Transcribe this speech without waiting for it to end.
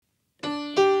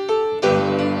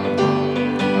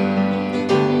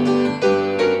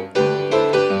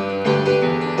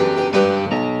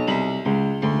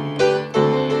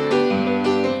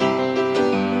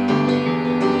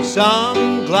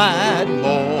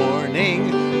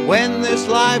When this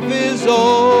life is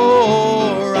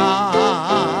o'er,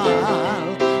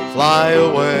 I'll fly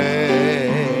away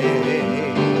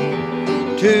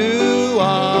to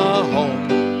a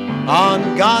home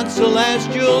on God's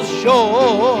celestial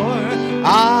shore.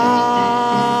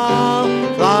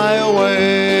 I'll fly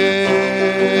away.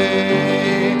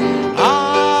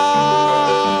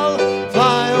 I'll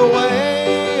fly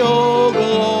away, oh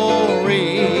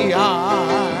glory.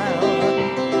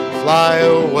 I'll fly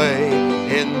away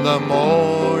in the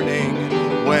morning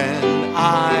when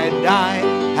I die.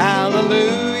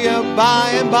 Hallelujah,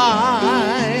 by and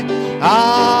by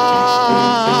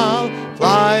I'll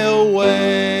fly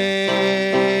away.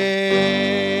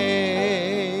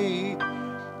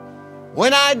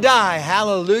 When I die,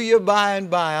 hallelujah, by and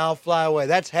by I'll fly away.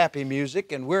 That's happy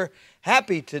music, and we're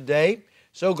happy today.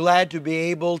 So glad to be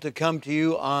able to come to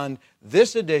you on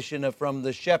this edition of From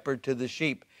the Shepherd to the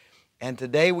Sheep. And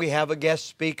today we have a guest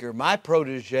speaker, my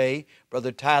protege,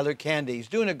 Brother Tyler Candy. He's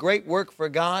doing a great work for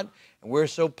God, and we're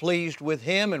so pleased with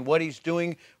him and what he's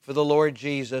doing for the Lord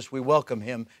Jesus. We welcome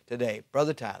him today.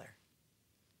 Brother Tyler.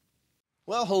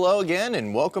 Well, hello again,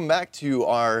 and welcome back to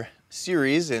our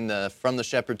series in the From the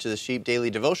Shepherd to the Sheep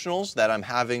daily devotionals that I'm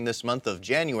having this month of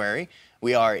January.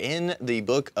 We are in the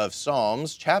book of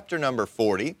Psalms, chapter number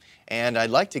 40, and I'd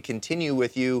like to continue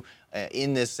with you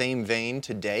in this same vein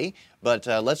today, but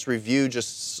let's review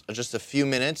just a few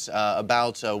minutes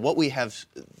about what we have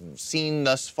seen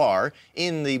thus far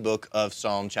in the book of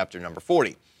Psalm chapter number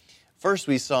 40. First,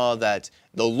 we saw that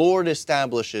the Lord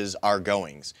establishes our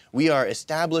goings. We are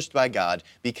established by God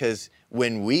because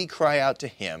when we cry out to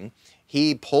Him,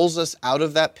 He pulls us out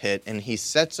of that pit and He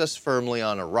sets us firmly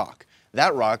on a rock.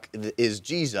 That rock is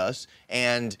Jesus,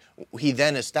 and He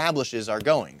then establishes our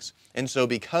goings. And so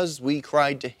because we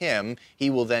cried to Him, He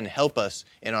will then help us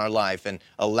in our life and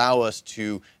allow us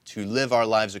to live our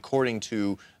lives according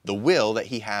to the will that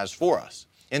He has for us.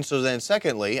 And so then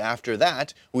secondly, after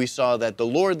that, we saw that the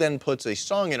Lord then puts a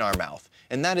song in our mouth,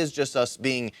 and that is just us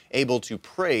being able to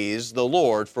praise the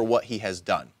Lord for what He has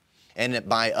done. And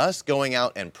by us going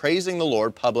out and praising the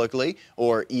Lord publicly,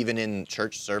 or even in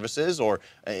church services, or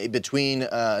between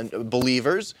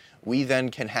believers, we then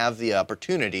can have the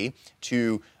opportunity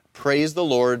to praise the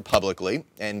Lord publicly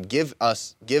and give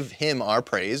Him our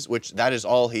praise, which that is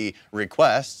all He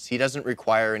requests. He doesn't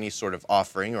require any sort of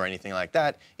offering or anything like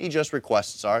that. He just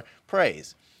requests our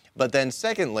praise. But then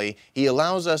secondly, He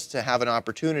allows us to have an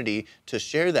opportunity to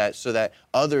share that so that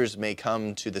others may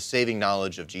come to the saving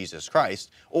knowledge of Jesus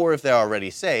Christ, or if they're already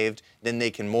saved, then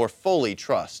they can more fully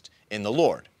trust in the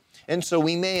Lord. And so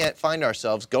we may find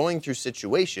ourselves going through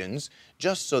situations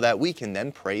just so that we can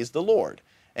then praise the Lord.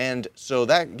 And so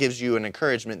that gives you an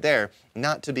encouragement there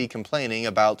not to be complaining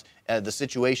about the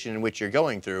situation in which you're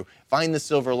going through. Find the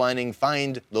silver lining,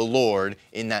 find the Lord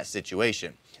in that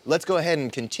situation. Let's go ahead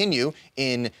and continue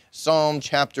in Psalm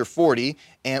chapter 40,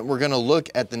 and we're going to look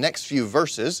at the next few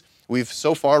verses. We've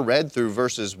so far read through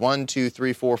verses 1, 2,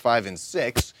 3, 4, 5, and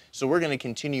 6, so we're going to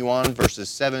continue on verses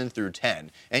 7 through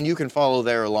 10, and you can follow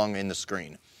there along in the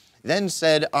screen. Then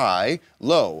said I,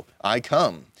 Lo, I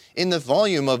come. In the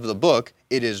volume of the book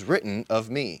it is written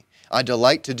of me. I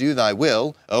delight to do thy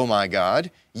will, O my God.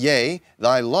 Yea,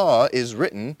 thy law is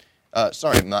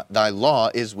thy law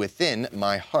is within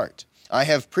my heart. I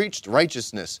have preached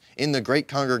righteousness in the great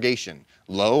congregation.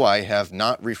 Lo, I have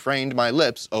not refrained my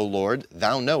lips, O Lord,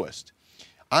 thou knowest.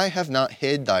 I have not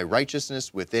hid thy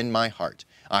righteousness within my heart.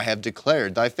 I have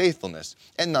declared thy faithfulness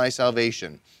and thy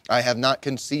salvation. I have not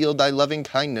concealed thy loving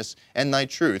kindness and thy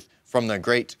truth from the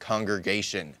great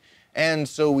congregation. And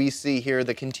so we see here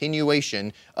the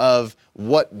continuation of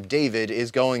what David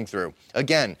is going through.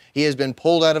 Again, he has been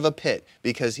pulled out of a pit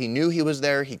because he knew he was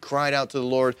there. He cried out to the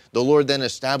Lord. The Lord then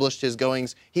established his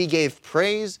goings. He gave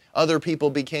praise. Other people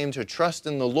became to trust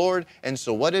in the Lord. And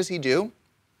so what does he do?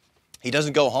 He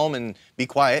doesn't go home and be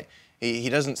quiet. He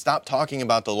doesn't stop talking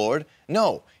about the Lord.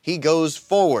 No, he goes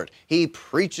forward. He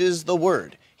preaches the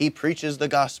word. He preaches the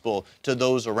gospel to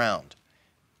those around.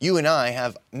 You and I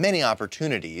have many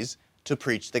opportunities to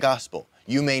preach the gospel.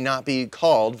 You may not be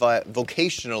called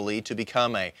vocationally to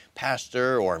become a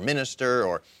pastor or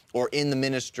minister or in the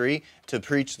ministry to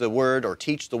preach the word or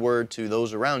teach the word to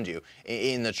those around you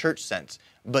in the church sense.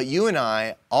 But you and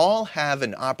I all have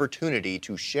an opportunity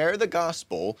to share the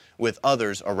gospel with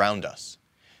others around us.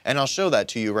 And I'll show that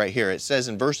to you right here. It says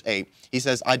in verse 8, he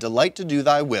says, I delight to do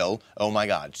thy will, O my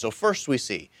God. So first we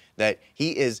see that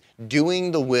he is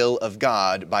doing the will of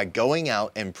God by going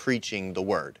out and preaching the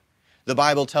word. The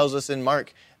Bible tells us in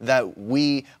Mark that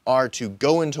we are to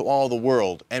go into all the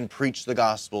world and preach the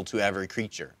gospel to every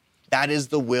creature. That is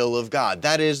the will of God.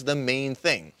 That is the main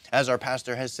thing. As our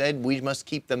pastor has said, we must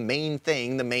keep the main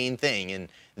thing, and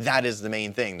that is the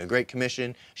main thing. The Great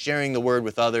Commission, sharing the word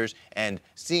with others, and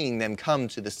seeing them come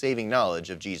to the saving knowledge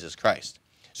of Jesus Christ.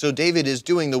 So David is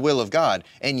doing the will of God,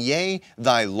 and yea,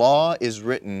 thy law is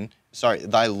within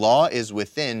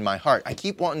my heart. I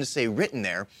keep wanting to say written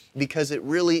there because it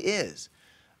really is.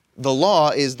 The law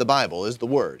is the Bible, is the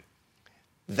word.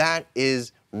 That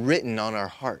is written on our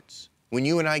hearts. When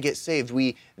you and I get saved,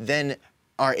 we then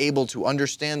are able to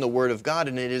understand the Word of God,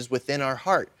 and it is within our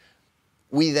heart.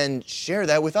 We then share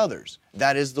that with others.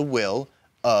 That is the will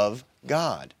of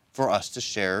God, for us to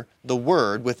share the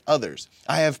Word with others.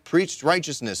 I have preached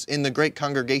righteousness in the great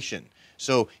congregation.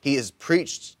 So he has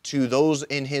preached to those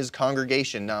in his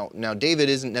congregation. Now David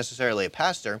isn't necessarily a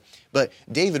pastor, but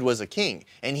David was a king,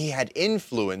 and he had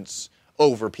influence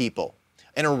over people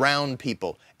and around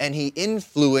people, and he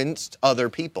influenced other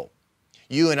people.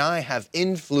 You and I have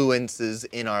influences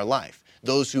in our life,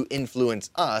 those who influence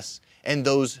us and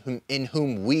those in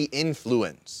whom we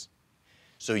influence.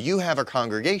 So you have a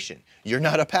congregation. You're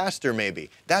not a pastor maybe.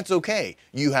 That's okay.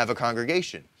 You have a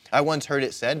congregation. I once heard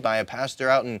it said by a pastor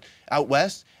out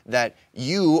west that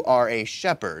you are a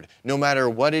shepherd no matter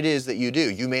what it is that you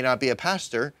do. You may not be a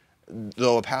pastor,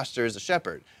 though a pastor is a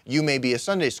shepherd. You may be a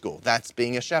Sunday school. That's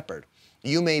being a shepherd.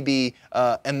 You may be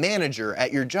a manager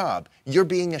at your job. You're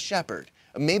being a shepherd.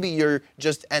 Maybe you're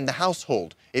just in the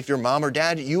household. If you're mom or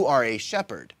dad, you are a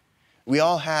shepherd. We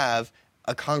all have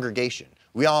a congregation.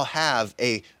 We all have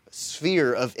a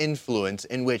sphere of influence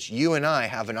in which you and I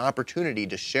have an opportunity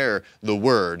to share the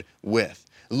word with.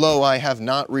 Lo, I have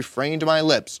not refrained my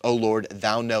lips, O Lord,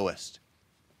 thou knowest.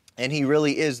 And he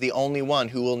really is the only one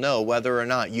who will know whether or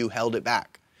not you held it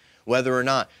back, whether or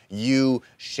not you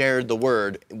shared the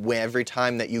word every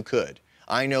time that you could.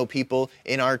 I know people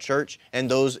in our church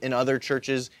and those in other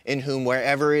churches in whom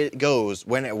wherever it goes,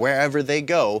 wherever they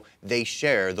go, they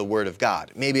share the word of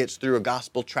God. Maybe it's through a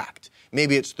gospel tract.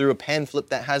 Maybe it's through a pamphlet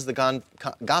that has the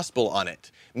gospel on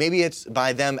it. Maybe it's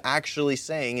by them actually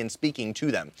saying and speaking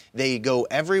to them. They go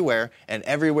everywhere, and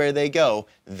everywhere they go,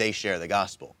 they share the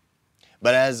gospel.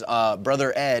 But as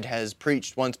Brother Ed has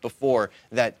preached once before,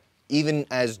 that even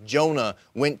as Jonah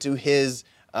went to his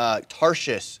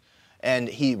Tarshish, and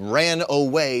he ran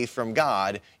away from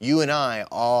God, you and I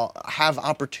all have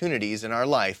opportunities in our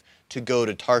life to go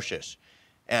to Tarshish.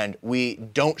 And we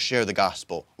don't share the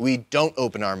gospel. We don't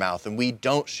open our mouth, and we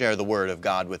don't share the word of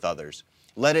God with others.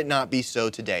 Let it not be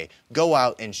so today. Go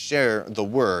out and share the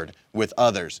word with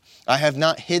others. I have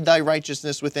not hid thy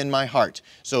righteousness within my heart.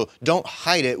 So don't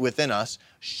hide it within us.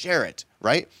 Share it,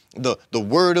 right? The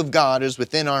word of God is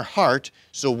within our heart.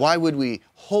 So why would we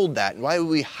hold that? Why would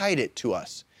we hide it to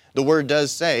us? The word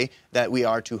does say that we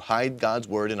are to hide God's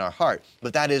word in our heart,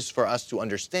 but that is for us to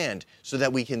understand so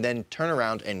that we can then turn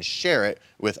around and share it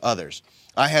with others.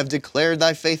 I have declared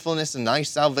thy faithfulness and thy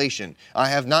salvation. I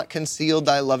have not concealed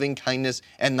thy loving kindness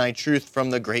and thy truth from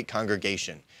the great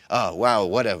congregation. Oh, wow,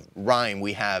 what a rhyme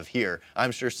we have here.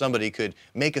 I'm sure somebody could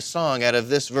make a song out of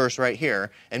this verse right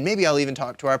here, and maybe I'll even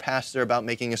talk to our pastor about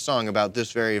making a song about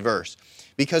this very verse,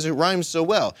 because it rhymes so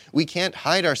well. We can't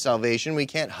hide our salvation. We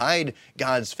can't hide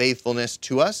God's faithfulness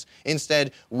to us.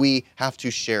 Instead, we have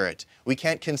to share it. We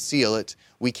can't conceal it.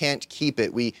 We can't keep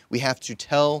it. We have to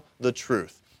tell the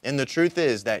truth. And the truth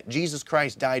is that Jesus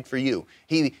Christ died for you.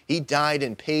 He died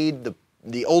and paid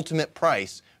the ultimate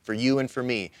price for you and for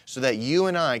me, so that you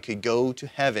and I could go to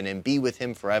heaven and be with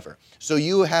him forever. So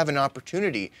you have an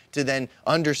opportunity to then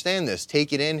understand this,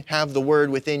 take it in, have the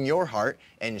word within your heart,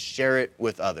 and share it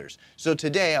with others. So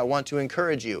today I want to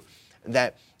encourage you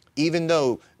that even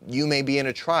though you may be in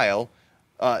a trial,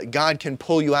 God can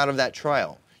pull you out of that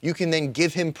trial. You can then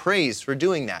give him praise for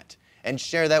doing that and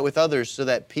share that with others so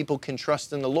that people can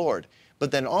trust in the Lord.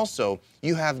 But then also,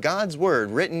 you have God's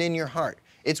word written in your heart.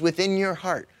 It's within your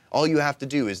heart. All you have to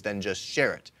do is then just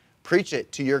share it. Preach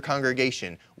it to your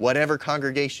congregation, whatever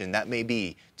congregation that may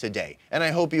be today. And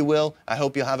I hope you will. I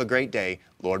hope you'll have a great day.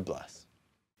 Lord bless.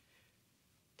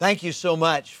 Thank you so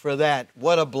much for that.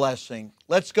 What a blessing.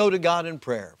 Let's go to God in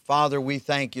prayer. Father, we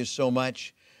thank you so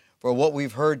much for what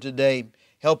we've heard today.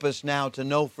 Help us now to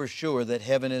know for sure that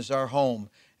heaven is our home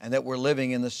and that we're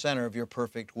living in the center of your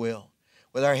perfect will.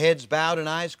 With our heads bowed and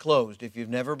eyes closed, if you've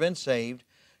never been saved,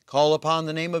 call upon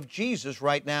the name of Jesus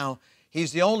right now.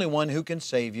 He's the only one who can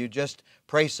save you. Just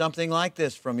pray something like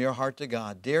this from your heart to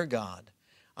God. Dear God,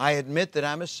 I admit that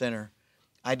I'm a sinner.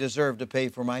 I deserve to pay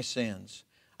for my sins.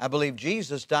 I believe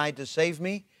Jesus died to save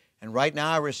me, and right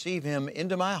now I receive him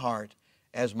into my heart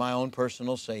as my own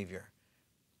personal Savior.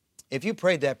 If you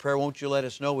prayed that prayer, won't you let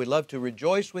us know? We'd love to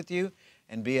rejoice with you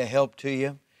and be a help to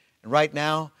you. And right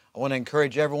now, I want to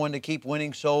encourage everyone to keep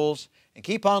winning souls and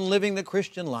keep on living the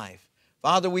Christian life.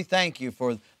 Father, we thank you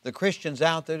for the Christians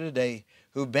out there today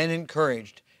who've been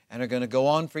encouraged and are going to go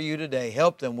on for you today.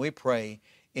 Help them, we pray,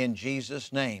 in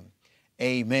Jesus' name.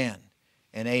 Amen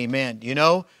and amen. You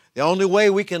know, the only way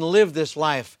we can live this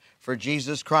life for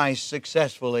Jesus Christ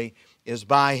successfully is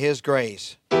by His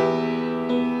grace.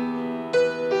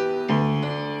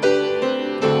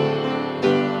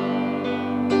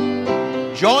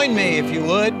 Join me, if you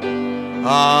would.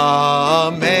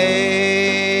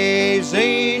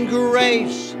 Amazing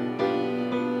grace,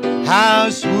 how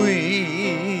sweet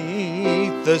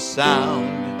the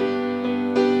sound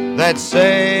that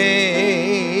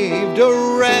saved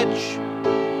a wretch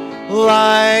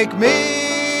like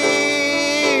me.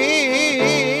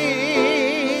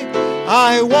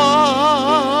 I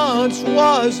once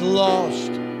was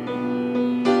lost,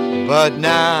 but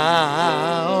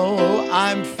now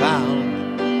I'm found.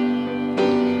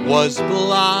 Was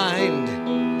blind,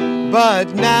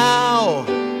 but now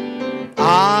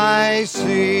I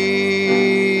see.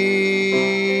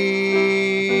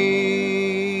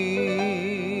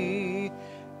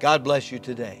 God bless you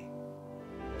today.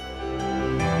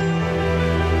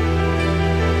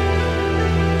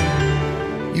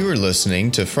 You are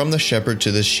listening to From the Shepherd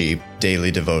to the Sheep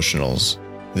Daily Devotionals.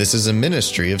 This is a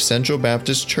ministry of Central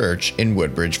Baptist Church in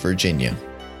Woodbridge, Virginia.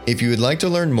 If you would like to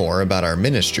learn more about our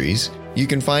ministries, you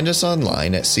can find us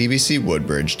online at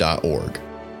cbcwoodbridge.org.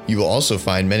 You will also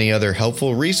find many other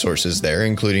helpful resources there,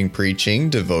 including preaching,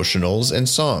 devotionals, and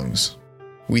songs.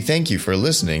 We thank you for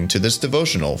listening to this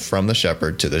devotional From the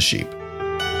Shepherd to the Sheep.